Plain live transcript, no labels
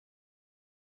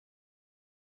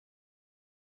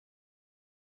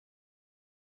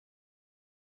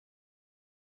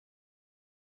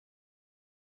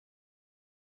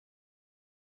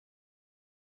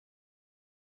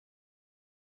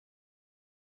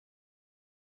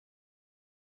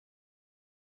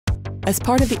As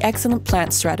part of the excellent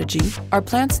plant strategy, our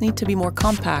plants need to be more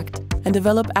compact and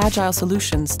develop agile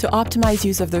solutions to optimize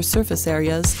use of their surface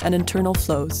areas and internal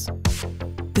flows.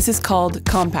 This is called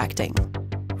compacting,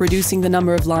 reducing the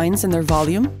number of lines and their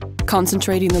volume,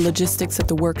 concentrating the logistics at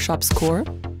the workshop's core,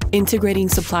 integrating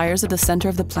suppliers at the center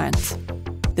of the plant.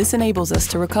 This enables us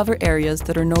to recover areas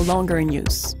that are no longer in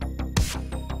use.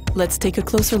 Let's take a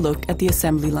closer look at the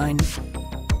assembly line.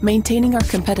 Maintaining our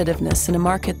competitiveness in a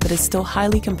market that is still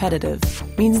highly competitive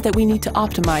means that we need to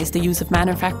optimize the use of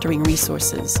manufacturing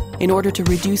resources in order to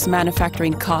reduce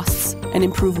manufacturing costs and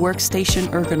improve workstation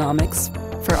ergonomics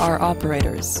for our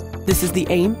operators. This is the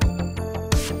aim.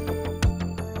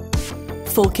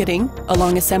 Full kitting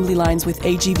along assembly lines with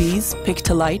AGVS,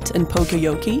 pick-to-light and poka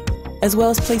yoke, as well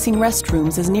as placing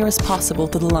restrooms as near as possible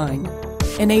to the line.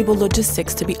 Enable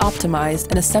logistics to be optimized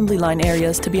and assembly line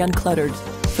areas to be uncluttered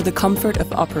for the comfort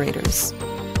of operators.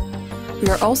 We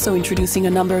are also introducing a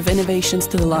number of innovations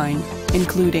to the line,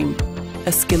 including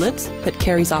a skillet that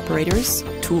carries operators,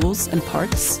 tools and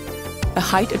parts, a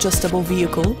height-adjustable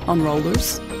vehicle on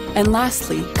rollers, and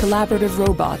lastly, collaborative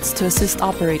robots to assist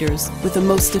operators with the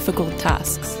most difficult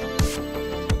tasks.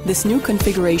 This new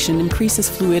configuration increases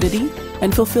fluidity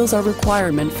and fulfills our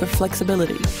requirement for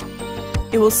flexibility.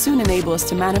 It will soon enable us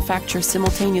to manufacture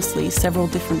simultaneously several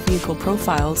different vehicle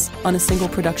profiles on a single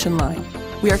production line.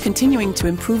 We are continuing to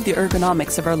improve the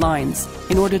ergonomics of our lines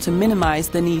in order to minimize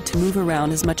the need to move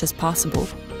around as much as possible,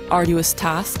 arduous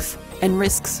tasks, and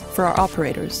risks for our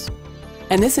operators.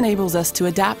 And this enables us to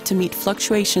adapt to meet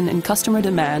fluctuation in customer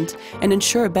demand and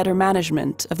ensure better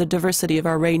management of the diversity of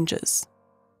our ranges.